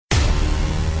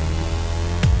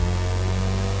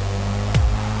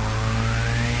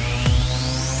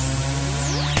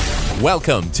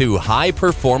Welcome to High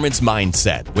Performance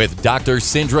Mindset with Dr.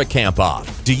 Cindra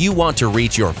Kamphoff. Do you want to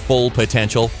reach your full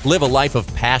potential? Live a life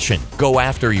of passion. Go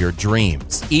after your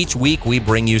dreams. Each week, we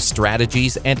bring you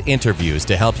strategies and interviews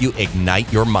to help you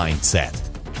ignite your mindset.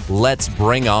 Let's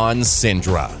bring on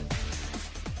Cindra.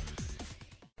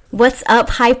 What's up,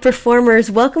 high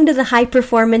performers? Welcome to the High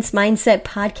Performance Mindset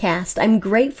podcast. I'm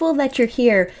grateful that you're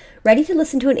here, ready to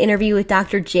listen to an interview with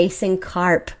Dr. Jason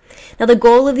Karp. Now, the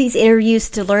goal of these interviews is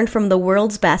to learn from the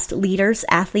world's best leaders,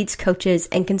 athletes, coaches,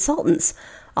 and consultants,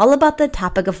 all about the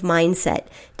topic of mindset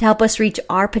to help us reach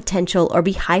our potential or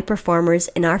be high performers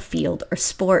in our field or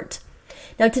sport.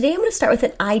 Now, today I'm going to start with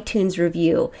an iTunes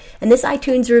review, and this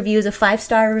iTunes review is a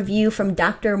 5-star review from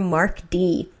Dr. Mark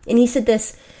D. And he said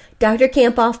this: Dr.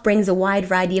 Kamphoff brings a wide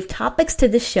variety of topics to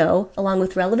the show, along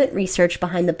with relevant research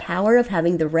behind the power of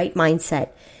having the right mindset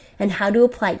and how to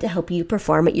apply it to help you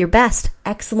perform at your best.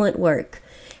 Excellent work.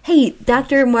 Hey,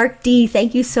 Dr. Mark D.,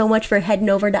 thank you so much for heading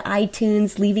over to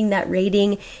iTunes, leaving that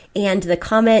rating and the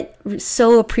comment.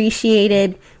 So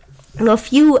appreciated. A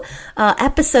few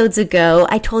episodes ago,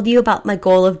 I told you about my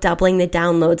goal of doubling the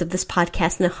downloads of this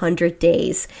podcast in 100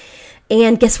 days.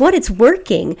 And guess what? It's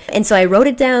working. And so I wrote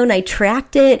it down, I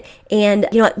tracked it, and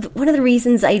one of the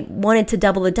reasons I wanted to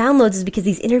double the downloads is because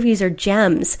these interviews are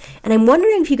gems. And I'm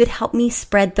wondering if you could help me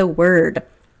spread the word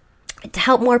to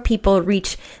help more people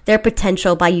reach their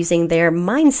potential by using their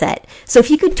mindset. So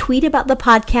if you could tweet about the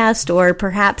podcast or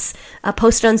perhaps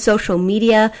post it on social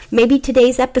media, maybe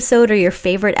today's episode or your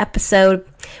favorite episode,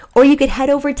 or you could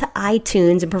head over to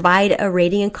iTunes and provide a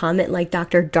rating and comment like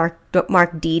Dr.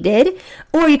 Mark D did,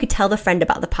 or you could tell a friend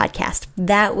about the podcast.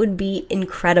 That would be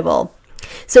incredible.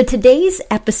 So today's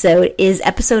episode is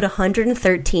episode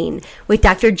 113 with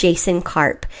Dr. Jason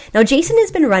Karp. Now, Jason has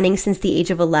been running since the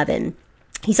age of 11.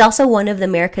 He's also one of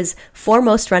America's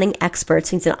foremost running experts.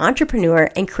 He's an entrepreneur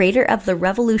and creator of the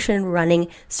Revolution Running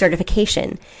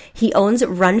certification. He owns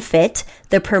RunFit,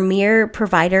 the premier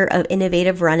provider of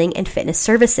innovative running and fitness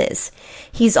services.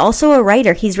 He's also a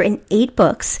writer. He's written 8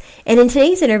 books. And in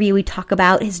today's interview, we talk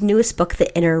about his newest book,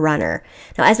 The Inner Runner.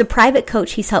 Now, as a private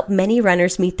coach, he's helped many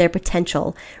runners meet their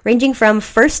potential, ranging from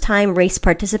first-time race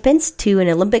participants to an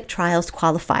Olympic trials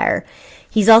qualifier.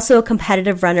 He's also a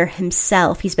competitive runner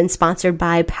himself. He's been sponsored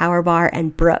by PowerBar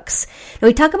and Brooks. Now,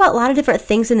 we talk about a lot of different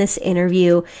things in this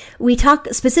interview. We talk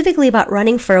specifically about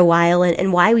running for a while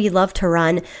and why we love to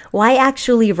run, why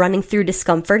actually running through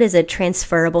discomfort is a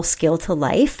transferable skill to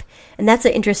life. And that's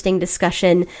an interesting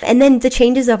discussion. And then the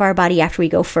changes of our body after we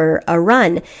go for a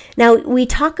run. Now, we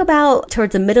talk about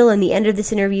towards the middle and the end of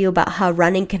this interview about how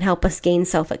running can help us gain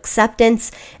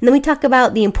self-acceptance. And then we talk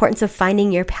about the importance of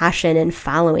finding your passion and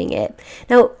following it.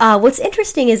 Now, what's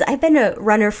interesting is I've been a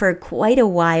runner for quite a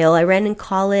while. I ran in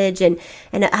college and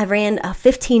I ran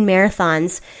 15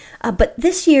 marathons. But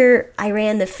this year I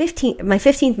ran my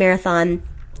 15th marathon,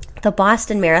 the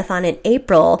Boston Marathon, in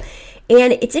April.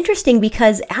 And it's interesting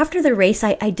because after the race,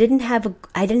 I didn't have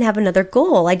another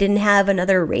goal. I didn't have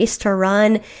another race to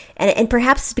run. And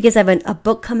perhaps it's because I have a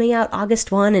book coming out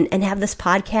August 1 and have this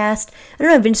podcast. I don't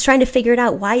know. I've been just trying to figure it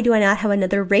out. Why do I not have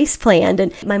another race planned?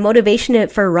 And my motivation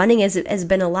for running has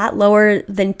been a lot lower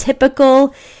than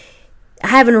typical. I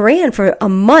haven't ran for a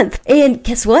month. And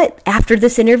guess what? After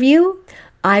this interview,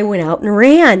 I went out and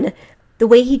ran. The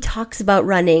way he talks about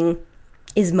running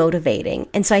is motivating.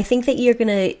 And so I think that you're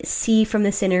going to see from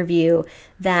this interview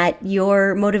that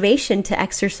your motivation to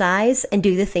exercise and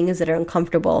do the things that are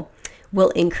uncomfortable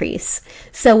will increase.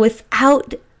 So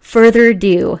without further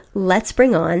ado, let's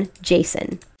bring on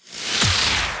Jason.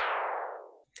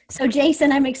 So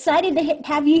Jason, I'm excited to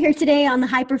have you here today on the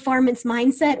High Performance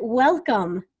Mindset.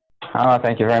 Welcome. Oh,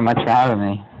 thank you very much for having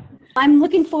me. I'm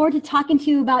looking forward to talking to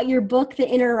you about your book, The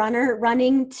Inner Runner,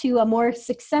 Running to a More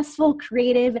Successful,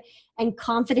 Creative, and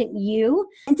Confident You.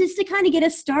 And just to kind of get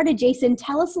us started, Jason,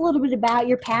 tell us a little bit about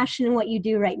your passion and what you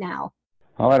do right now.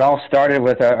 Well, it all started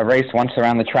with a race once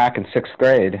around the track in 6th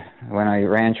grade. When I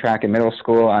ran track in middle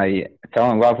school, I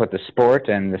fell in love with the sport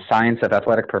and the science of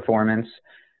athletic performance.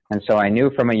 And so I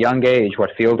knew from a young age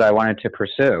what field I wanted to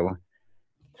pursue.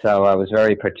 So I was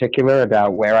very particular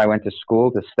about where I went to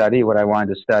school to study, what I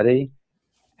wanted to study.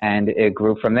 And it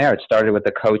grew from there. It started with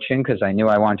the coaching because I knew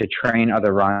I wanted to train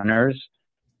other runners.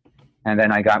 And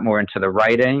then I got more into the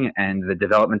writing and the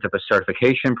development of a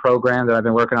certification program that I've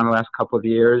been working on the last couple of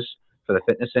years for the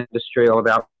fitness industry, all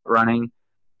about running.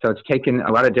 So it's taken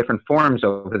a lot of different forms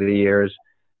over the years,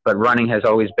 but running has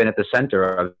always been at the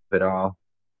center of it all.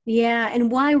 Yeah. And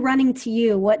why running to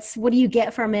you? What do you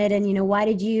get from it? And, why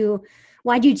did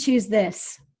you choose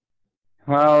this?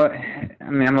 Well, I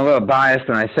mean, I'm a little biased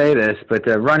when I say this, but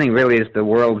running really is the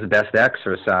world's best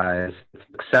exercise. It's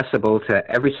accessible to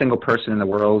every single person in the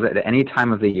world at any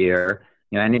time of the year.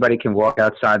 Anybody can walk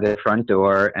outside their front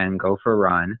door and go for a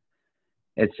run.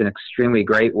 It's an extremely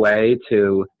great way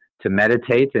to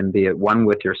meditate and be at one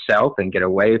with yourself and get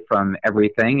away from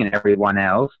everything and everyone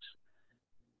else.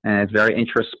 And it's very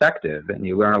introspective, and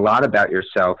you learn a lot about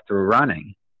yourself through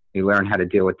running. You learn how to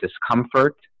deal with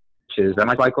discomfort, which is very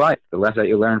much like life. The lessons that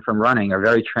you learn from running are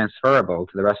very transferable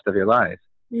to the rest of your life.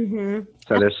 Mm-hmm.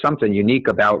 So there's something unique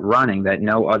about running that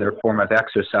no other form of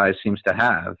exercise seems to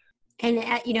have. And,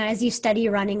 as you study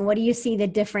running, what do you see the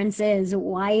difference is?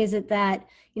 Why is it that,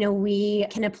 we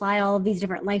can apply all of these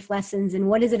different life lessons? And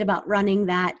what is it about running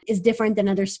that is different than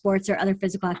other sports or other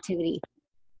physical activity?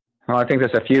 Well, I think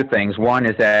there's a few things. One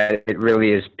is that it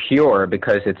really is pure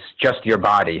because it's just your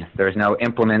body. There's no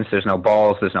implements, there's no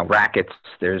balls, there's no rackets,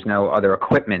 there's no other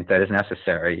equipment that is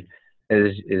necessary.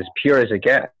 It is pure as it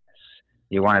gets.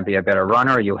 You want to be a better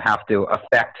runner, you have to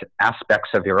affect aspects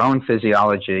of your own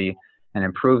physiology and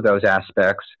improve those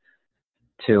aspects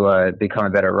to become a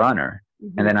better runner.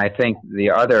 Mm-hmm. And then I think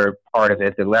the other part of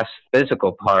it, the less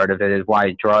physical part of it, is why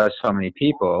it draws so many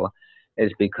people,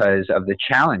 is because of the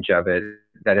challenge of it,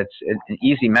 that it's an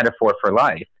easy metaphor for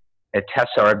life. It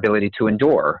tests our ability to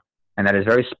endure, and that is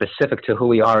very specific to who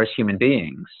we are as human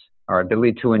beings, our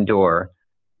ability to endure.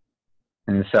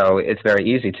 And so it's very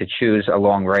easy to choose a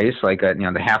long race, like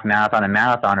the half marathon and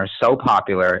marathon are so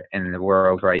popular in the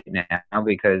world right now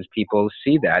because people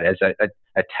see that as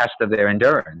a test of their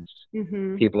endurance.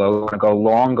 Mm-hmm. People want to go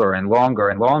longer and longer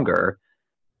and longer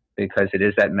because it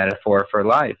is that metaphor for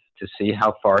life, to see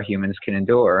how far humans can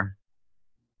endure.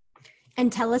 And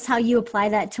tell us how you apply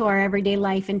that to our everyday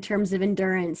life in terms of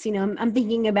endurance. I'm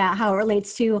thinking about how it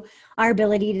relates to our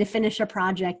ability to finish a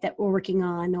project that we're working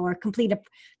on, or complete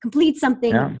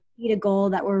something, complete a goal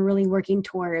that we're really working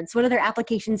towards. What other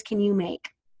applications can you make?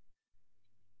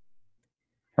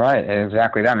 Right,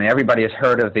 exactly that. I mean, everybody has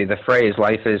heard of the phrase,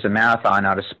 life is a marathon,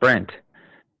 not a sprint.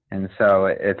 And so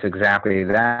it's exactly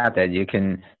that you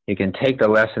can take the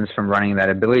lessons from running, that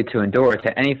ability to endure,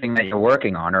 to anything that you're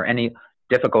working on, or any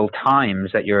difficult times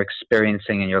that you're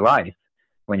experiencing in your life.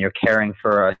 When you're caring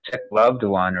for a sick loved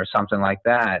one or something like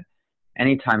that,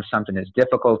 anytime something is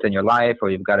difficult in your life, or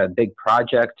you've got a big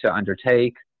project to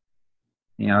undertake,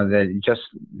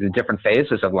 the different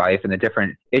phases of life and the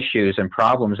different issues and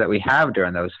problems that we have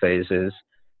during those phases,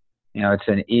 it's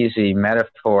an easy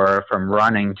metaphor from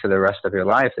running to the rest of your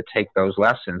life to take those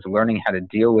lessons, learning how to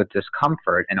deal with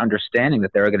discomfort and understanding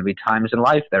that there are going to be times in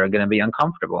life that are going to be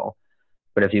uncomfortable.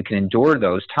 But if you can endure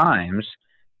those times,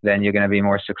 then you're going to be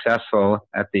more successful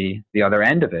at the other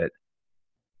end of it.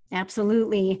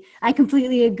 Absolutely. I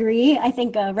completely agree. I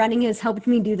think running has helped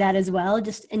me do that as well,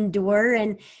 just endure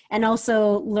and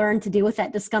also learn to deal with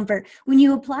that discomfort. When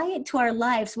you apply it to our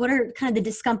lives, what are kind of the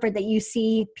discomfort that you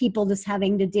see people just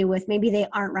having to deal with? Maybe they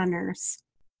aren't runners.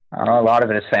 A lot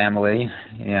of it is family,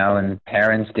 and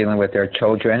parents dealing with their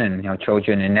children, and,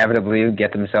 children inevitably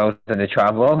get themselves into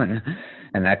trouble,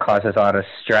 and that causes a lot of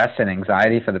stress and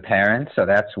anxiety for the parents. So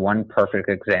that's one perfect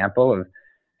example of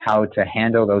how to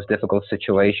handle those difficult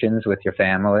situations with your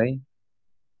family.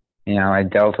 I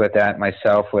dealt with that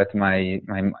myself with my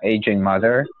aging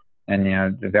mother, and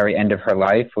the very end of her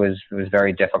life was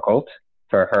very difficult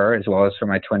for her, as well as for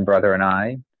my twin brother and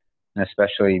I, and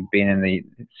especially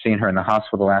seeing her in the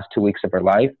hospital the last 2 weeks of her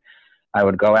life. I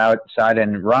would go outside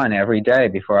and run every day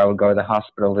before I would go to the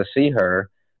hospital to see her,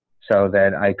 so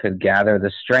that I could gather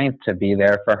the strength to be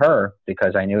there for her,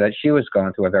 because I knew that she was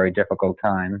going through a very difficult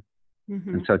time.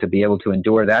 Mm-hmm. And so to be able to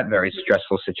endure that very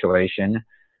stressful situation,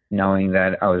 knowing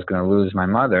that I was going to lose my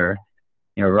mother,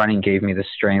 running gave me the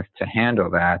strength to handle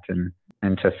that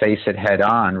and to face it head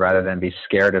on rather than be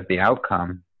scared of the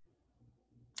outcome.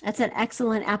 That's an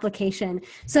excellent application.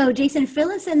 So Jason,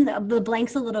 fill us in the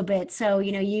blanks a little bit. So,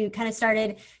 you kind of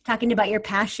started talking about your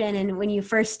passion and when you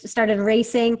first started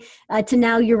racing to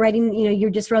now you're writing,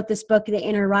 you just wrote this book, The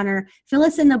Inner Runner. Fill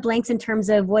us in the blanks in terms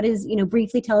of what is,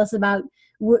 briefly tell us about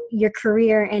your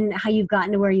career and how you've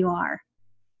gotten to where you are.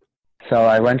 So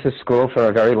I went to school for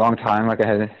a very long time. Like I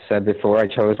had said before, I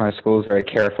chose my schools very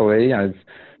carefully. I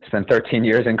spent 13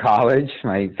 years in college.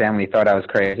 My family thought I was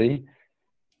crazy.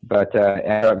 But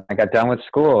after I got done with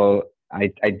school,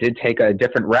 I did take a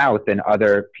different route than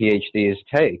other PhDs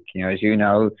take. As you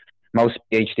know, most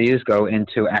PhDs go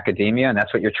into academia, and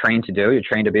that's what you're trained to do. You're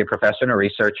trained to be a professor and a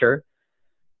researcher.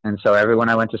 And so everyone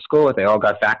I went to school with, they all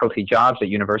got faculty jobs at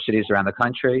universities around the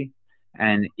country.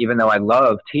 And even though I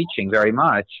love teaching very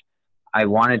much, I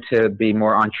wanted to be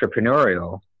more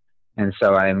entrepreneurial. And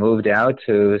so I moved out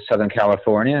to Southern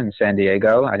California and San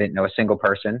Diego. I didn't know a single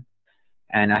person.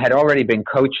 And I had already been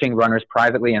coaching runners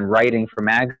privately and writing for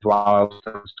magazines while I was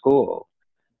in school.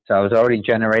 So I was already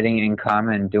generating income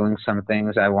and doing some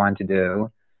things I wanted to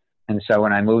do. And so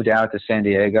when I moved out to San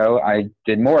Diego, I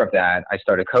did more of that. I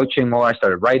started coaching more, I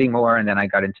started writing more, and then I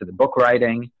got into the book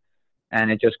writing, and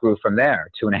it just grew from there.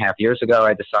 2.5 years ago,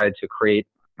 I decided to create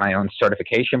my own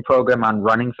certification program on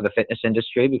running for the fitness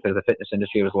industry, because the fitness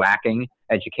industry was lacking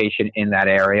education in that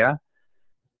area.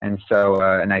 And so,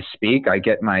 and I speak, I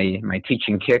get my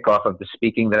teaching kick off of the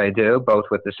speaking that I do, both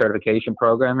with the certification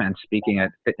program and speaking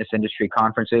at fitness industry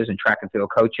conferences and track and field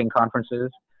coaching conferences.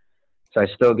 So I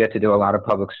still get to do a lot of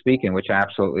public speaking, which I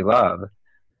absolutely love.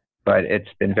 But it's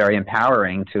been very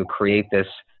empowering to create this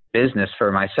business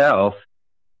for myself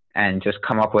and just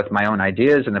come up with my own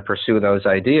ideas and to pursue those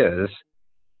ideas.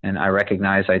 And I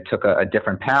recognize I took a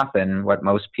different path than what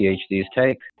most PhDs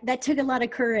take. That took a lot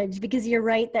of courage, because you're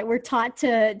right that we're taught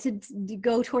to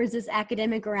go towards this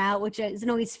academic route, which isn't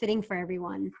always fitting for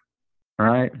everyone.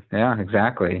 Right. Yeah,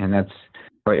 exactly. And that's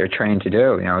what you're trained to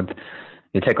do. You know,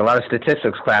 you take a lot of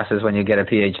statistics classes when you get a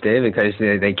PhD because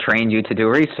they train you to do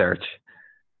research.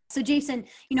 So Jason,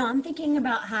 I'm thinking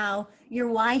about how your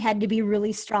why had to be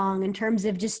really strong in terms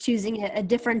of just choosing a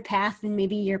different path than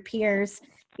maybe your peers.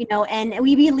 And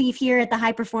we believe here at the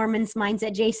High Performance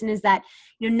Mindset, Jason, is that,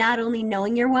 not only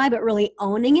knowing your why, but really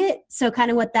owning it. So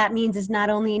kind of what that means is not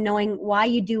only knowing why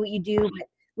you do what you do, but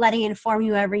letting it inform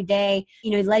you every day,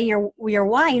 letting your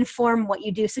why inform what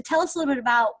you do. So tell us a little bit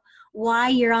about why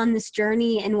you're on this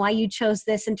journey and why you chose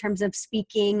this in terms of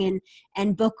speaking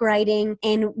and book writing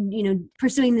and,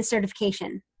 pursuing the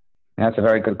certification. That's a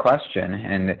very good question.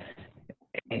 And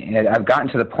I've gotten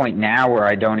to the point now where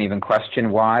I don't even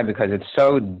question why, because it's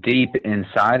so deep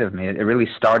inside of me. It really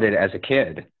started as a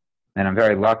kid. And I'm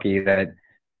very lucky that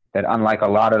unlike a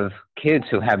lot of kids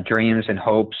who have dreams and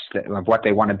hopes of what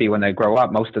they want to be when they grow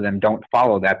up, most of them don't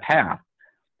follow that path.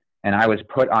 And I was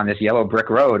put on this yellow brick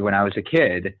road when I was a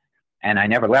kid, and I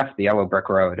never left the yellow brick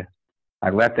road. I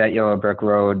let that yellow brick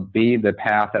road be the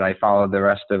path that I followed the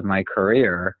rest of my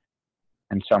career.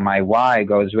 And so my why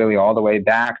goes really all the way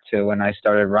back to when I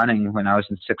started running when I was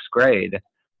in 6th grade,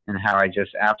 and how I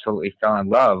just absolutely fell in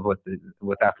love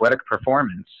with athletic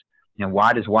performance.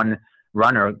 Why does one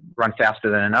runner run faster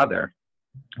than another?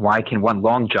 Why can one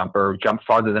long jumper jump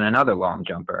farther than another long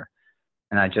jumper?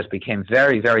 And I just became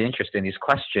very, very interested in these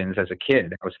questions as a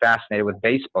kid. I was fascinated with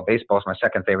baseball. Baseball is my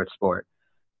second favorite sport.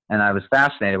 And I was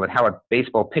fascinated with how a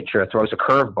baseball pitcher throws a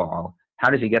curveball. How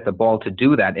does he get the ball to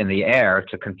do that in the air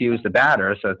to confuse the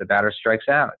batter so that the batter strikes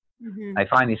out? Mm-hmm. I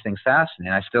find these things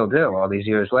fascinating. I still do all these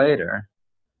years later.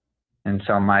 And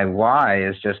so my why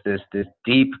is just this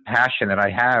deep passion that I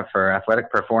have for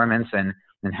athletic performance and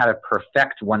how to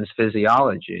perfect one's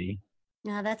physiology.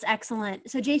 Yeah, that's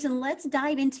excellent. So Jason, let's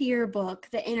dive into your book,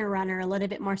 The Inner Runner, a little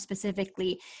bit more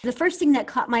specifically. The first thing that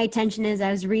caught my attention as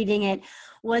I was reading it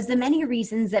was the many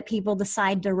reasons that people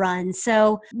decide to run.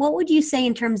 So what would you say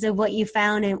in terms of what you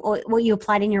found and what you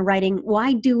applied in your writing?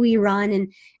 Why do we run,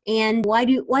 and why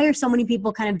are so many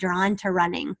people kind of drawn to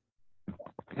running?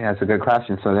 Yeah, that's a good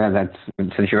question. So that's,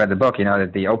 since you read the book,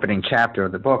 that the opening chapter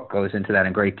of the book goes into that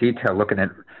in great detail, looking at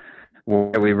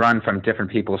where we run from different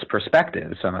people's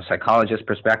perspectives, from a psychologist's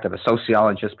perspective, a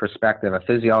sociologist's perspective, a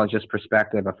physiologist's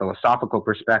perspective, a philosophical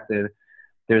perspective.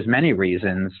 There's many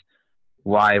reasons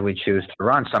why we choose to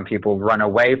run. Some people run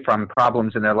away from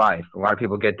problems in their life. A lot of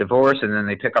people get divorced and then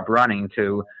they pick up running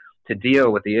to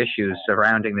deal with the issues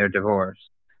surrounding their divorce.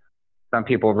 Some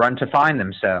people run to find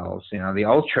themselves. The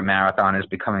ultra marathon is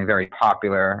becoming very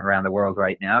popular around the world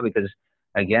right now because,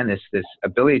 again, this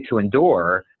ability to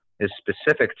endure is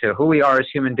specific to who we are as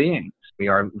human beings. We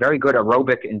are very good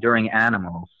aerobic enduring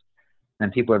animals,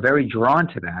 and people are very drawn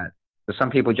to that. So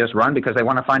some people just run because they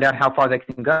want to find out how far they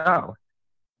can go.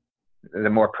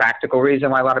 The more practical reason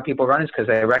why a lot of people run is because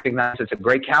they recognize it's a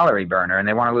great calorie burner and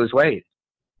they want to lose weight.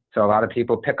 So a lot of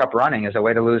people pick up running as a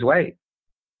way to lose weight.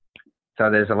 So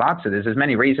there's as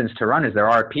many reasons to run as there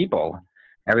are people.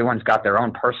 Everyone's got their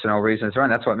own personal reasons to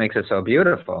run. That's what makes it so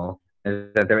beautiful,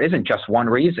 is that there isn't just one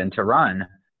reason to run.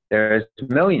 There's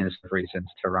millions of reasons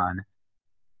to run.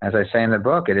 As I say in the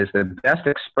book, it is the best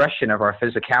expression of our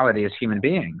physicality as human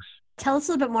beings. Tell us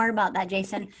a little bit more about that,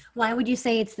 Jason. Why would you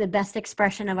say it's the best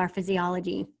expression of our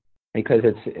physiology? Because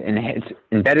it's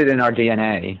embedded in our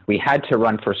DNA. We had to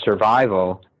run for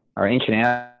survival. Our ancient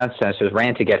ancestors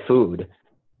ran to get food.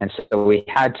 And so we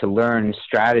had to learn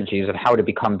strategies of how to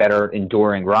become better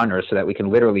enduring runners so that we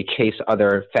can literally chase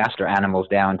other faster animals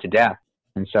down to death.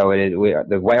 And so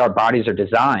the way our bodies are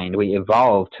designed, we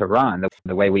evolved to run.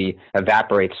 The way we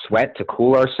evaporate sweat to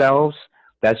cool ourselves,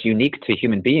 that's unique to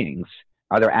human beings.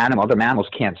 Other mammals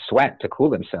can't sweat to cool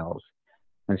themselves.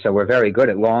 And so we're very good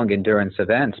at long endurance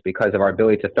events because of our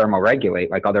ability to thermoregulate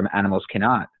like other animals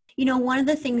cannot. You know, one of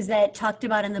the things that talked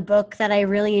about in the book that I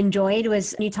really enjoyed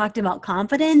was you talked about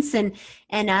confidence and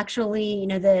actually, you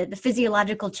know, the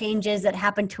physiological changes that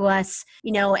happen to us,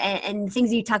 you know, and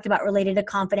things you talked about related to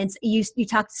confidence. You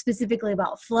talked specifically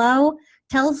about flow.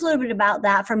 Tell us a little bit about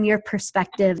that from your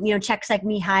perspective, you know,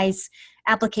 Csikszentmihalyi's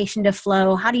application to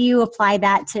flow. How do you apply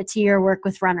that to your work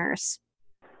with runners?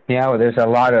 Yeah, well, there's a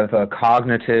lot of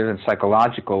cognitive and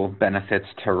psychological benefits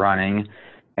to running.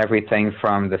 Everything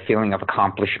from the feeling of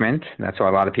accomplishment. That's why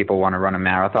a lot of people want to run a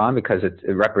marathon, because it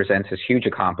represents this huge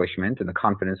accomplishment and the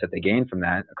confidence that they gain from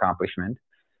that accomplishment.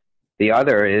 The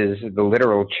other is the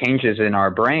literal changes in our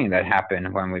brain that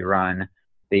happen when we run,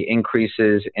 the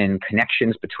increases in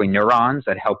connections between neurons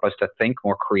that help us to think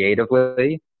more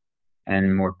creatively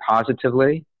and more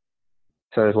positively.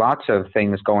 So there's lots of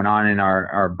things going on in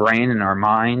our brain and our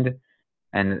mind.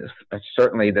 And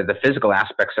certainly the physical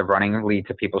aspects of running lead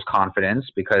to people's confidence,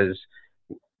 because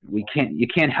you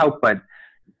can't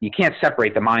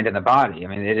separate the mind and the body. I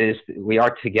mean, we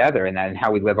are together in that, and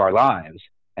how we live our lives.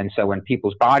 And so when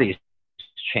people's bodies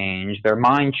change, their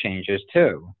mind changes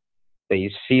too. They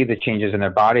see the changes in their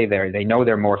body. They know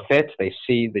they're more fit. They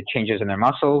see the changes in their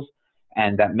muscles,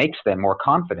 and that makes them more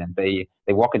confident. They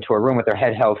walk into a room with their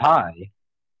head held high.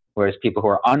 Whereas people who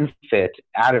are unfit,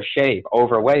 out of shape,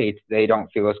 overweight, they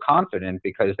don't feel as confident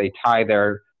because they tie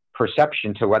their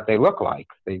perception to what they look like.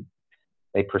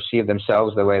 They perceive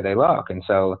themselves the way they look. And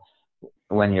so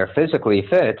when you're physically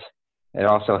fit, it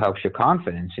also helps your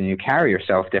confidence, and you carry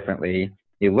yourself differently.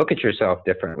 You look at yourself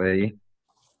differently.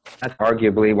 That's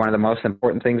arguably one of the most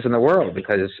important things in the world,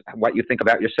 because what you think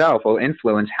about yourself will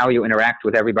influence how you interact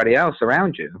with everybody else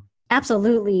around you.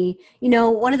 Absolutely. You know,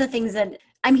 one of the things that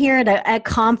I'm here at a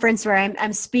conference where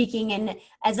I'm speaking, and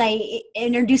as I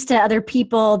introduce to other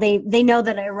people, they know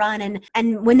that I run,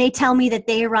 and when they tell me that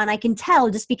they run, I can tell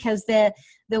just because the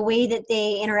way that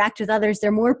they interact with others,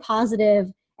 they're more positive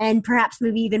and perhaps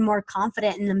maybe even more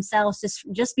confident in themselves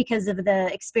just because of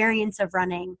the experience of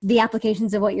running, the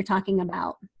applications of what you're talking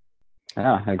about.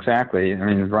 Yeah, exactly. I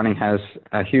mean, running has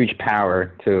a huge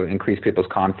power to increase people's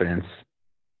confidence.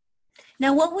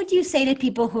 Now, what would you say to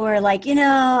people who are like, you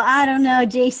know, I don't know,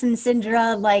 Jason,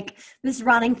 Sindra, like this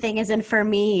running thing isn't for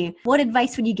me? What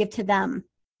advice would you give to them?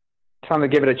 Tell them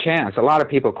to give it a chance. A lot of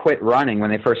people quit running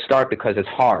when they first start because it's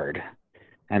hard.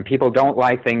 And people don't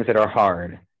like things that are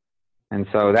hard. And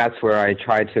so that's where I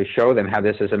try to show them how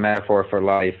this is a metaphor for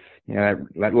life. You know,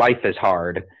 that life is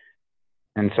hard.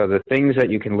 And so the things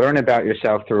that you can learn about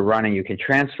yourself through running, you can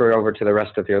transfer over to the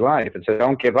rest of your life. And so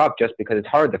don't give up just because it's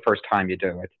hard the first time you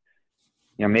do it.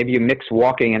 You know, maybe you mix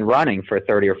walking and running for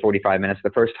 30 or 45 minutes the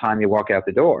first time you walk out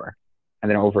the door. And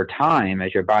then over time,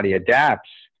 as your body adapts,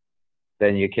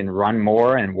 then you can run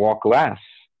more and walk less.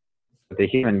 But the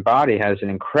human body has an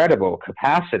incredible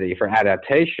capacity for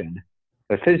adaptation.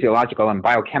 The physiological and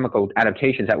biochemical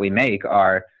adaptations that we make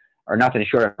are nothing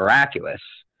short of miraculous.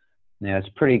 You know, it's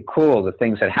pretty cool, the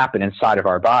things that happen inside of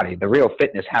our body. The real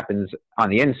fitness happens on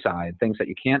the inside, things that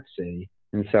you can't see.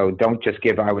 And so don't just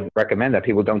give, I would recommend that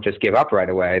people don't just give up right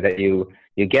away, that you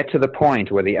get to the point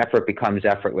where the effort becomes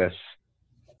effortless.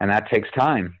 And that takes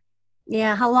time.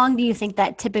 Yeah. How long do you think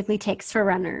that typically takes for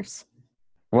runners?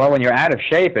 Well, when you're out of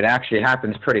shape, it actually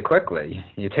happens pretty quickly.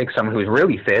 You take someone who's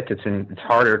really fit, it's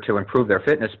harder to improve their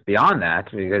fitness beyond that,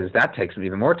 because that takes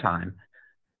even more time.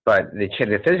 But the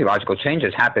physiological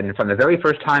changes happen from the very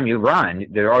first time you run.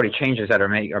 There are already changes that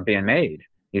are being made.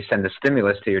 You send the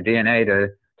stimulus to your DNA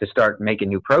to start making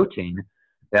new protein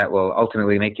that will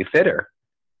ultimately make you fitter.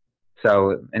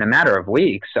 So in a matter of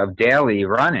weeks of daily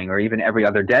running, or even every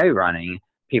other day running,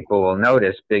 people will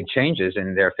notice big changes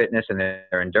in their fitness and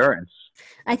their endurance.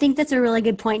 I think that's a really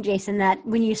good point, Jason, that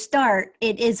when you start,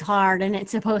 it is hard and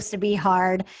it's supposed to be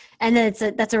hard. And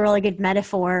that's a really good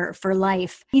metaphor for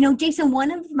life. You know, Jason,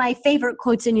 one of my favorite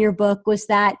quotes in your book was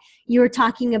that you were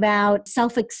talking about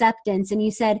self-acceptance, and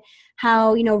you said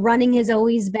how, you know, running has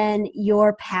always been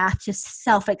your path to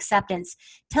self-acceptance.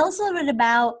 Tell us a little bit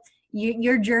about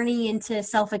your journey into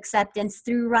self-acceptance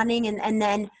through running, and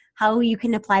then how you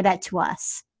can apply that to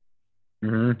us.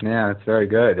 Mm-hmm. Yeah, that's very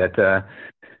good.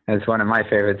 That's one of my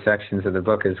favorite sections of the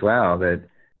book as well, that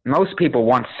most people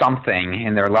want something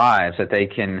in their lives that they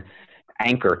can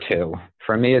anchor to.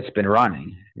 For me, it's been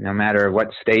running. No matter what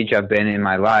stage I've been in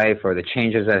my life or the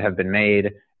changes that have been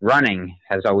made, running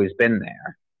has always been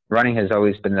there. Running has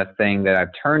always been the thing that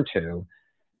I've turned to.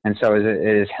 And so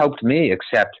it has helped me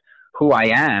accept who I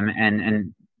am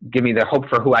and give me the hope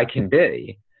for who I can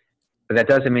be. But that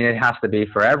doesn't mean it has to be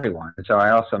for everyone. So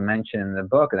I also mentioned in the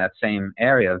book, in that same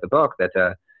area of the book, that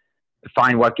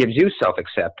find what gives you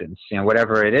self-acceptance,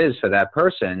 whatever it is for that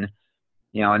person,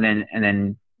 and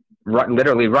then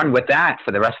literally run with that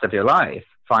for the rest of your life.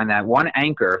 Find that one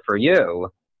anchor for you,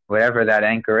 whatever that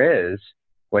anchor is,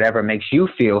 whatever makes you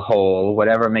feel whole,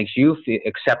 whatever makes you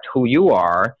accept who you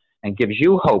are and gives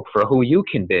you hope for who you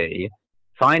can be.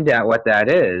 Find out what that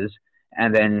is,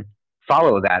 and then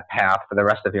follow that path for the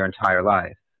rest of your entire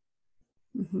life.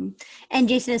 Mm-hmm. And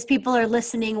Jason, as people are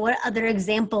listening, what other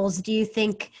examples do you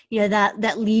think,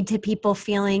 that lead to people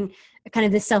feeling kind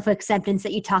of the self-acceptance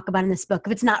that you talk about in this book?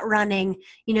 If it's not running,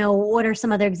 what are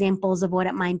some other examples of what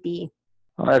it might be?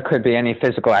 Well, it could be any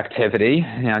physical activity.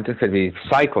 It could be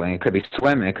cycling, it could be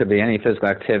swimming, it could be any physical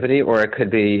activity, or it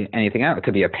could be anything else. It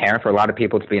could be a parent. For a lot of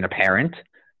people, it's being a parent.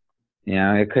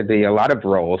 It could be a lot of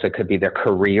roles. It could be their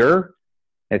career.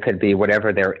 It could be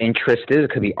whatever their interest is.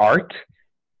 It could be art.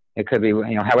 It could be,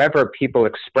 however people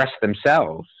express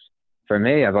themselves. For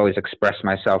me, I've always expressed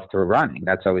myself through running.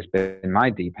 That's always been my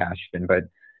deep passion.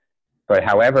 But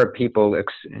however people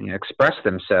express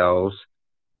themselves,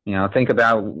 think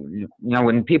about,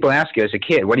 when people ask you as a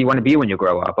kid, what do you want to be when you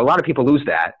grow up? A lot of people lose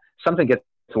that. Something gets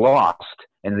lost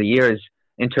in the years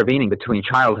intervening between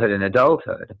childhood and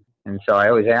adulthood. And so I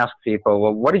always ask people,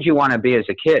 well, what did you want to be as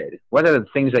a kid? What are the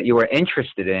things that you were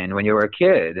interested in when you were a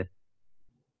kid?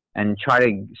 And try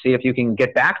to see if you can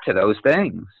get back to those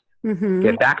things,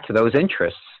 get back to those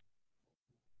interests,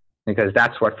 because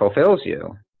that's what fulfills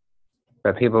you.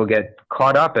 But people get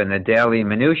caught up in the daily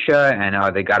minutia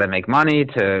and they got to make money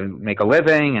to make a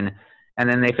living, and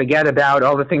then they forget about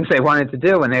all the things they wanted to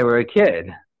do when they were a kid.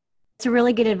 It's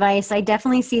really good advice. I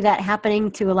definitely see that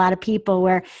happening to a lot of people,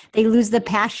 where they lose the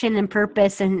passion and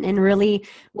purpose and really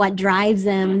what drives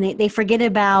them. They forget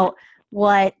about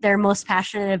what they're most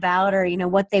passionate about, or,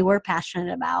 what they were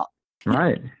passionate about.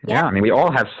 Right. Yeah. I mean, we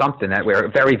all have something that we're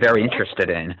very, very interested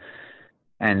in.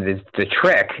 And the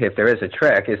trick, if there is a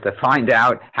trick, is to find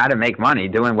out how to make money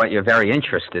doing what you're very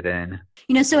interested in.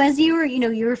 So as you were,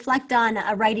 you reflect on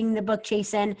writing the book,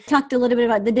 Jason, talked a little bit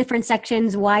about the different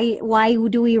sections, why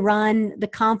do we run, the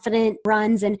confident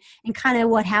runs, and kind of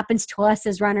what happens to us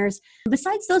as runners.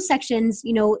 Besides those sections,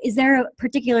 is there a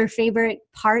particular favorite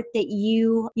part that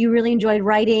you really enjoyed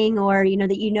writing, or,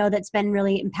 that's been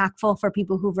really impactful for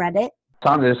people who've read it?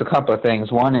 There's a couple of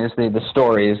things. One is the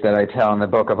stories that I tell in the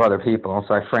book of other people.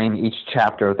 So I frame each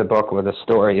chapter of the book with a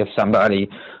story of somebody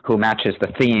who matches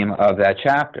the theme of that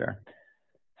chapter.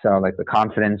 So like the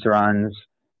confidence runs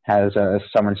has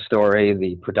someone's story,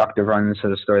 the productive runs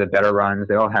has a story, the better runs,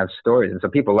 they all have stories. And so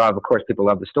people love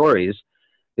the stories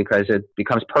because it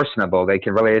becomes personable. They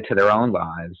can relate it to their own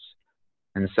lives.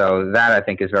 And so that, I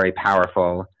think, is very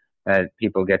powerful, that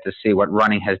people get to see what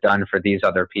running has done for these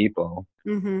other people.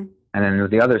 Mm-hmm. And then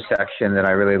the other section that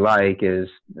I really like is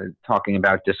talking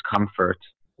about discomfort.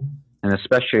 And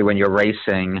especially when you're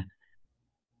racing,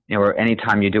 or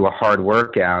anytime you do a hard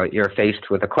workout, you're faced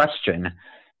with a question.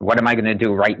 What am I going to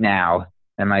do right now?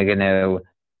 Am I going to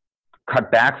cut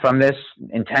back from this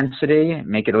intensity,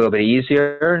 make it a little bit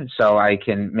easier so I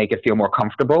can make it feel more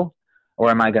comfortable? Or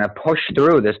am I going to push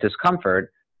through this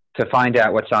discomfort to find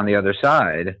out what's on the other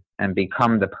side and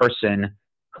become the person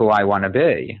who I want to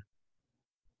be?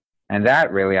 And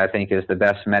that really, I think, is the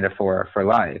best metaphor for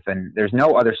life. And there's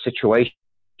no other situation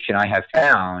I have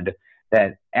found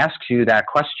that asks you that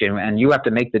question, and you have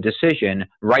to make the decision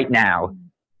right now.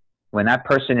 When that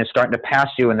person is starting to pass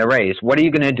you in the race, what are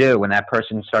you going to do when that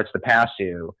person starts to pass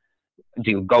you?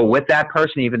 Do you go with that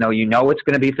person even though you know it's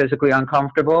going to be physically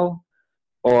uncomfortable?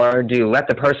 Or do you let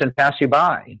the person pass you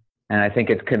by? And I think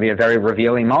it can be a very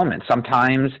revealing moment.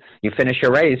 Sometimes you finish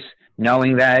a race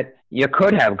knowing that you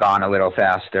could have gone a little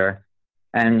faster,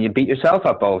 and you beat yourself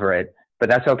up over it. But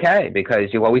that's okay,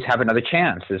 because you always have another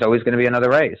chance. There's always going to be another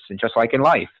race. And just like in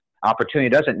life, opportunity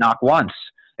doesn't knock once.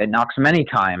 It knocks many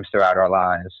times throughout our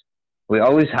lives. We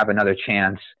always have another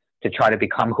chance to try to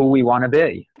become who we want to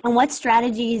be. And what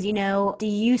strategies, do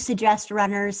you suggest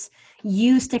runners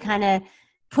use to kind of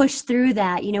push through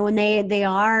that, when they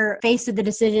are faced with the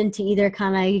decision to either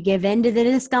kind of give in to the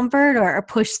discomfort or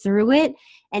push through it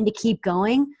and to keep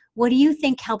going? What do you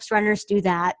think helps runners do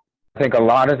that? I think a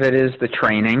lot of it is the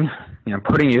training,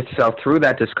 putting yourself through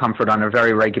that discomfort on a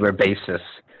very regular basis.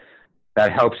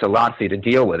 That helps a lot for you to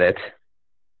deal with it.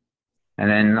 And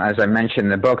then, as I mentioned in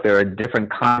the book, there are different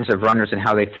kinds of runners and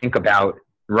how they think about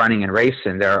running and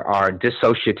racing. There are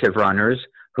dissociative runners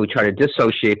who try to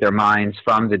dissociate their minds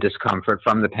from the discomfort,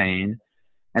 from the pain.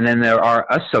 And then there are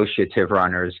associative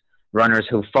runners, runners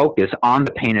who focus on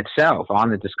the pain itself, on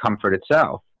the discomfort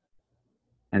itself.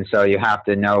 And so you have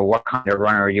to know what kind of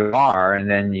runner you are, and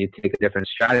then you take a different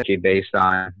strategy based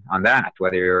on that,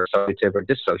 whether you're associative or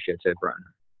dissociative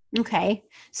runner. Okay.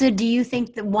 So do you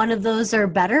think that one of those are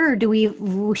better,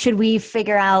 or should we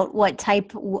figure out what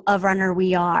type of runner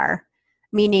we are?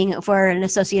 Meaning if we're an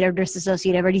associative or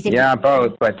dissociative, or do you think? Yeah,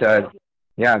 both. But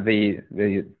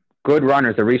the good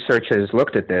runners, the research has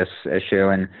looked at this issue,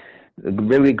 and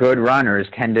really good runners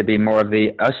tend to be more of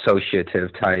the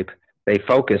associative type. They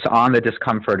focus on the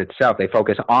discomfort itself. They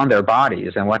focus on their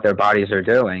bodies and what their bodies are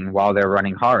doing while they're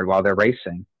running hard, while they're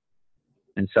racing.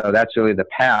 And so that's really the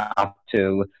path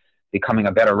to becoming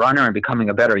a better runner and becoming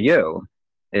a better you,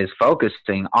 is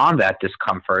focusing on that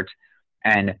discomfort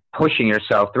and pushing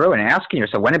yourself through and asking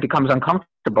yourself, when it becomes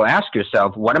uncomfortable, ask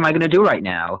yourself, what am I going to do right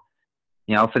now?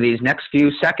 For these next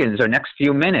few seconds or next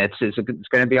few minutes, it's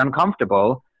going to be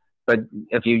uncomfortable. But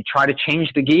if you try to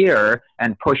change the gear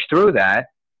and push through that,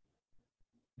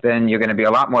 then you're going to be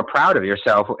a lot more proud of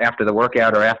yourself after the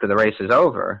workout or after the race is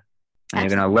over. And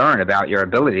you're going to learn about your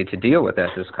ability to deal with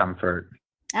that discomfort.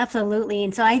 Absolutely.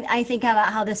 And so I think about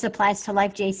how this applies to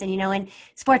life, Jason. In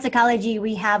sports psychology,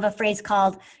 we have a phrase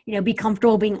called, be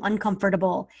comfortable being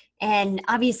uncomfortable. And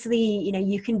obviously,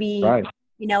 you can be, right.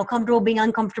 Comfortable being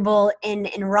uncomfortable in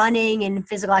running and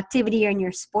physical activity or in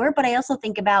your sport. But I also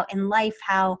think about in life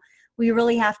how we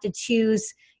really have to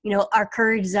choose, our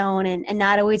courage zone and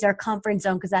not always our comfort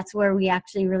zone, because that's where we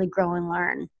actually really grow and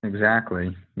learn.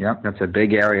 Exactly. Yep. That's a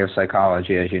big area of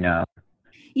psychology, as you know.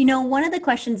 One of the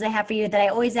questions I have for you that I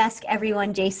always ask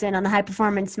everyone, Jason, on the high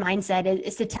performance mindset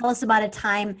is to tell us about a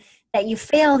time that you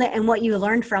failed and what you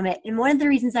learned from it. And one of the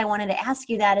reasons I wanted to ask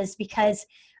you that is because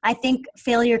I think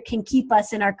failure can keep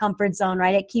us in our comfort zone,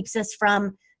 right? It keeps us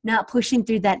from not pushing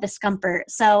through that discomfort.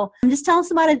 So just tell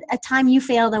us about a time you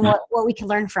failed and what we can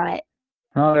learn from it.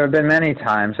 Well, there have been many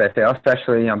times I failed,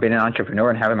 especially, being an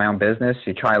entrepreneur and having my own business.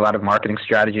 You try a lot of marketing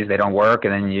strategies, they don't work,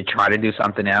 and then you try to do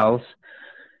something else.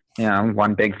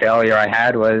 One big failure I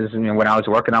had was when I was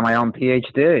working on my own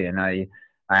PhD, and I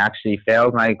actually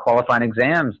failed my qualifying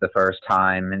exams the first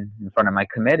time in front of my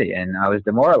committee, and I was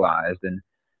demoralized.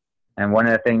 And one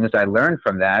of the things I learned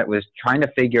from that was trying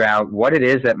to figure out what it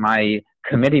is that my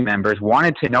committee members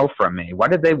wanted to know from me.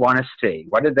 What did they want to see?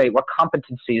 What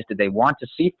competencies did they want to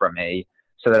see from me,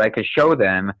 so that I could show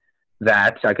them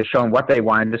what they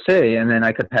wanted to see, and then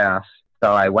I could pass.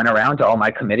 So I went around to all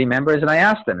my committee members and I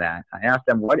asked them that. I asked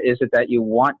them, what is it that you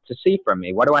want to see from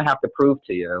me? What do I have to prove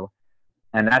to you?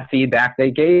 And that feedback they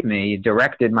gave me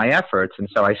directed my efforts. And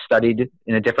so I studied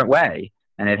in a different way,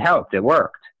 and it helped. It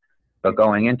worked. But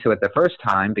going into it the first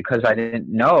time, because I didn't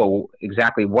know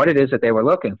exactly what it is that they were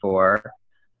looking for,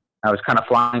 I was kind of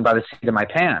flying by the seat of my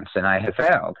pants, and I had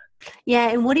failed. Yeah.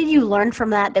 And what did you learn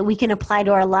from that we can apply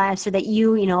to our lives, so that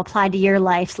you applied to your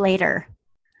life later?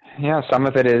 Yeah, some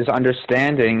of it is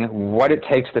understanding what it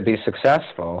takes to be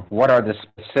successful. What are the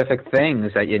specific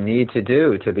things that you need to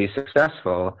do to be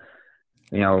successful?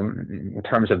 In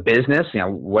terms of business,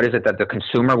 what is it that the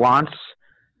consumer wants?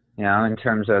 In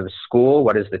terms of school,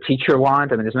 what does the teacher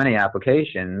want? I mean, there's many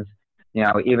applications.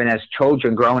 Even as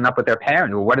children growing up with their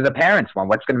parents, what do the parents want?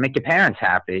 What's going to make your parents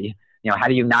happy? How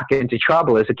do you not get into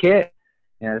trouble as a kid?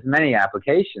 There's many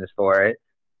applications for it.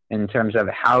 In terms of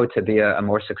how to be a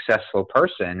more successful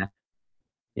person,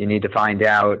 you need to find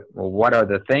out, what are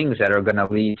the things that are going to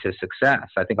lead to success?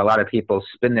 I think a lot of people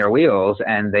spin their wheels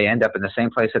and they end up in the same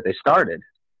place that they started.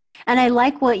 And I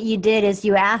like what you did is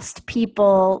you asked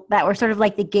people that were sort of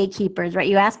like the gatekeepers, right?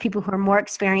 You asked people who are more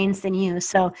experienced than you.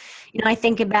 So, I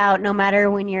think about no matter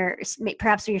when you're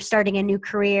starting a new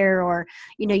career, or,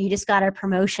 you just got a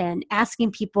promotion,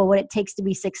 asking people what it takes to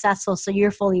be successful so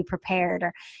you're fully prepared,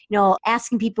 or,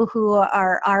 asking people who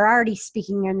are already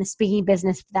speaking in the speaking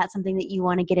business, if that's something that you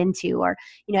want to get into, or,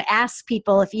 ask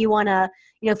people if you want to,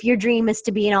 if your dream is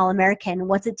to be an All-American,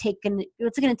 what's it going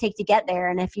to take to get there?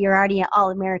 And if you're already an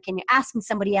All-American, you're asking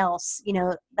somebody else,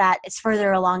 that is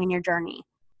further along in your journey.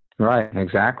 Right,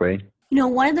 exactly.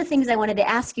 One of the things I wanted to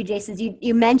ask you, Jason, is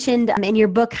you mentioned in your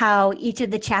book how each of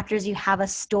the chapters you have a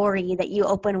story that you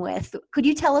open with. Could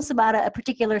you tell us about a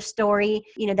particular story,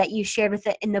 that you shared with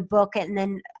it in the book, and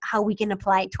then how we can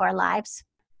apply it to our lives?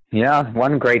 Yeah,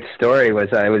 one great story was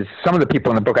some of the people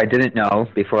in the book I didn't know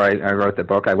before I wrote the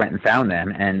book. I went and found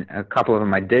them, and a couple of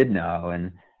them I did know,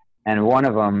 and one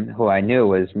of them who I knew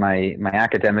was my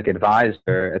academic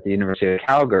advisor at the University of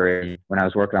Calgary when I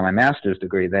was working on my master's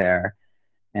degree there.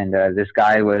 And this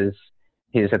guy he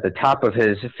was at the top of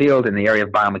his field in the area of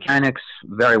biomechanics,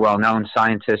 very well-known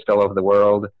scientist all over the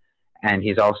world. and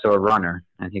he's also a runner.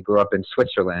 And he grew up in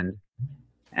Switzerland.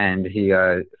 And he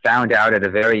found out at a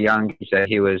very young age that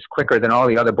he was quicker than all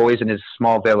the other boys in his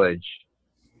small village.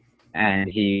 And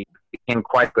he became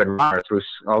quite a good runner through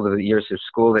all the years of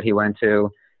school that he went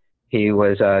to. He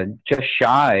was just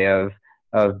shy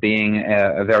of being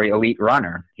a very elite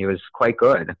runner. He was quite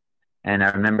good. And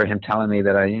I remember him telling me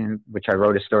that which I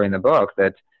wrote a story in the book,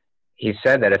 that he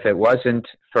said that if it wasn't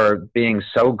for being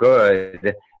so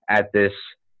good at this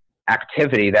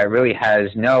activity that really has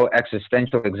no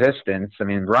existential existence. I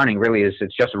mean, running really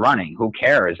it's just running. Who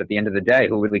cares at the end of the day?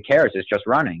 Who really cares? It's just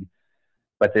running.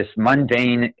 But this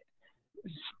mundane,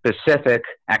 specific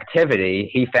activity,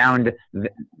 he found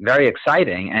very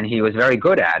exciting, and he was very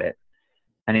good at it.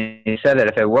 And he said that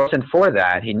if it wasn't for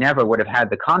that, he never would have had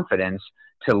the confidence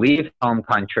to leave home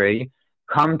country,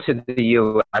 come to the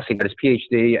U.S. He got his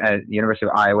PhD at the University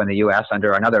of Iowa in the U.S.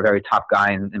 under another very top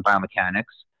guy in biomechanics.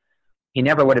 He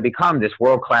never would have become this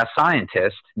world-class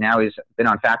scientist. Now he's been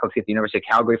on faculty at the University of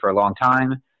Calgary for a long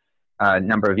time. A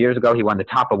number of years ago, he won the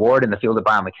top award in the field of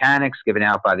biomechanics, given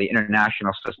out by the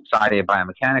International Society of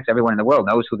Biomechanics. Everyone in the world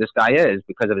knows who this guy is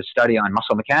because of his study on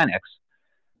muscle mechanics.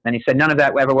 And he said none of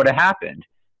that ever would have happened.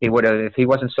 He would have, if he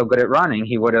wasn't so good at running,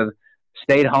 he would have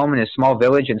stayed home in his small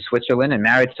village in Switzerland and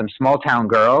married some small-town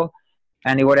girl,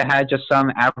 and he would have had just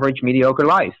some average, mediocre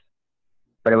life.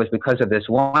 But it was because of this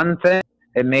one thing.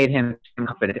 It made him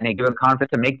confident, and it gave him confidence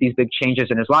to make these big changes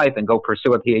in his life and go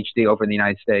pursue a PhD over in the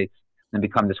United States and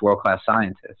become this world-class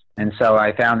scientist. And so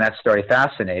I found that story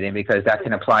fascinating because that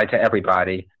can apply to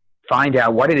everybody. Find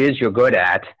out what it is you're good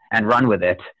at and run with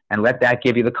it, and let that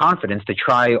give you the confidence to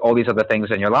try all these other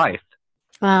things in your life.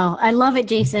 Wow, I love it,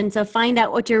 Jason. So find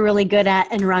out what you're really good at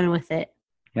and run with it.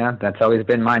 Yeah, that's always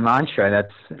been my mantra.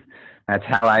 That's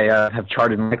how I have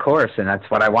charted my course, and that's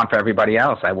what I want for everybody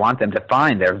else. I want them to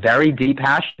find their very deep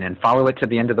passion and follow it to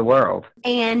the end of the world.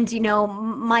 And,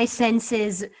 my sense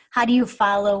is, how do you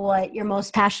follow what you're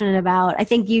most passionate about? I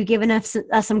think you've given us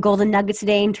some golden nuggets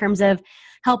today in terms of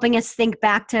helping us think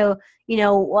back to,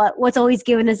 what's always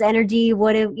given us energy.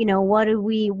 What do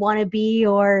we want to be,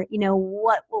 or,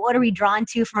 what are we drawn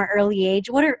to from our early age?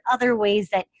 What are other ways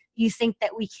that you think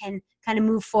that we can kind of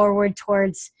move forward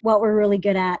towards what we're really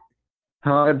good at?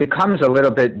 Well, it becomes a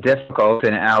little bit difficult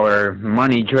in our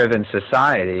money-driven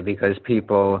society because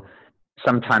people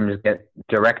sometimes get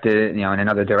directed, in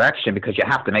another direction because you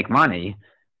have to make money.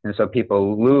 And so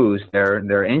people lose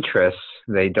their interests.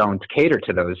 They don't cater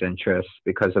to those interests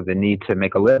because of the need to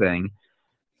make a living.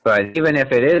 But even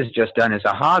if it is just done as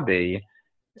a hobby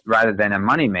rather than a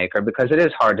moneymaker, because it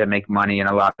is hard to make money in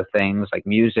a lot of things like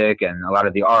music and a lot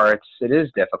of the arts, it is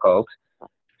difficult.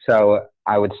 So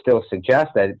I would still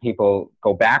suggest that people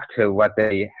go back to what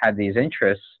they had these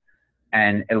interests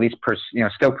and at least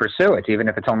still pursue it, even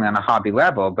if it's only on a hobby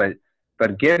level, but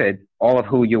give it all of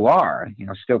who you are,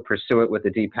 still pursue it with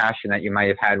the deep passion that you might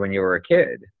have had when you were a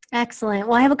kid. Excellent.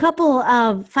 Well, I have a couple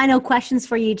of final questions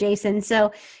for you, Jason.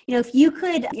 So, if you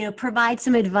could, provide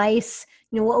some advice,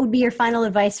 what would be your final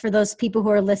advice for those people who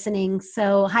are listening?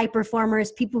 So high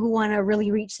performers, people who want to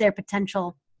really reach their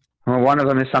potential. Well, one of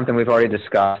them is something we've already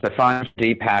discussed, to find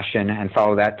deep passion and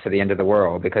follow that to the end of the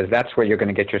world, because that's where you're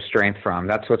going to get your strength from.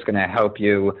 That's what's going to help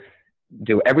you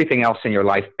do everything else in your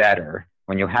life better.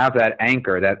 When you have that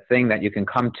anchor, that thing that you can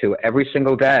come to every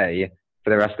single day for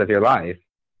the rest of your life,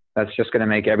 that's just going to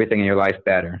make everything in your life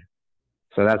better.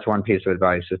 So that's one piece of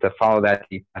advice, is to follow that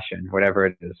deep passion, whatever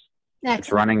it is. Excellent.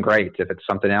 It's running, great. If it's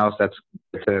something else, that's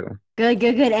good too.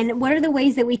 Good. And what are the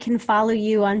ways that we can follow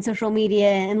you on social media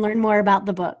and learn more about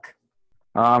the book?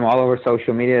 All over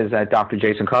social media is at Dr.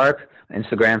 Jason Karp,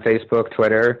 Instagram, Facebook,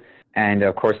 Twitter. And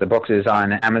of course, the book is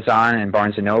on Amazon and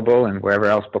Barnes & Noble and wherever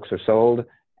else books are sold.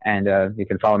 And you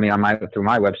can follow me through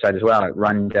my website as well at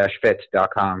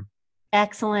run-fit.com.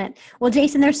 Excellent. Well,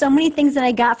 Jason, there's so many things that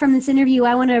I got from this interview.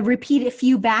 I want to repeat a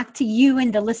few back to you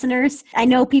and the listeners. I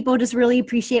know people just really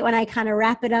appreciate when I kind of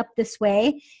wrap it up this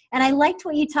way. And I liked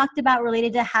what you talked about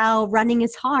related to how running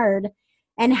is hard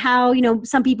and how,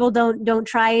 some people don't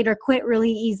try it or quit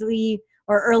really easily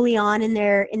or early on in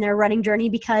their running journey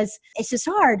because it's just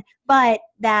hard, but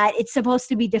that it's supposed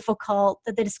to be difficult,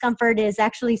 that the discomfort is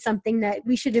actually something that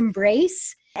we should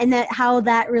embrace, and that how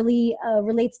that really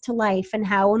relates to life, and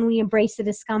how when we embrace the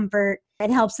discomfort,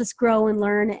 it helps us grow and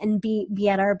learn and be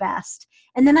at our best.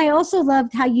 And then I also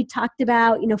loved how you talked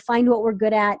about, find what we're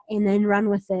good at and then run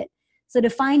with it. So to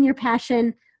find your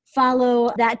passion,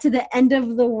 follow that to the end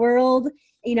of the world,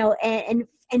 and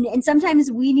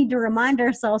sometimes we need to remind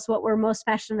ourselves what we're most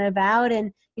passionate about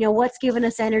and, what's given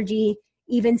us energy,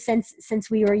 even since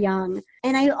we were young.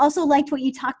 And I also liked what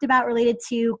you talked about related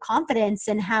to confidence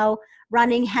and how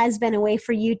running has been a way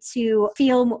for you to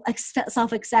feel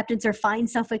self-acceptance or find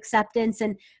self-acceptance,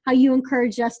 and how you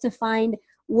encourage us to find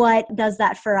what does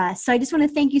that for us. So I just want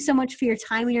to thank you so much for your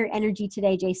time and your energy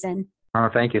today, Jason. Oh,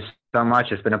 thank you so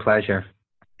much. It's been a pleasure.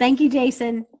 Thank you,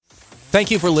 Jason. Thank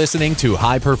you for listening to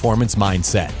High Performance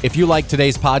Mindset. If you like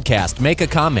today's podcast, make a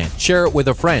comment, share it with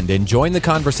a friend, and join the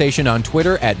conversation on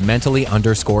Twitter at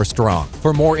mentally_strong.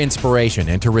 For more inspiration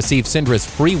and to receive Cindra's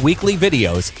free weekly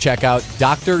videos, check out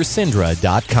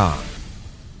drsindra.com.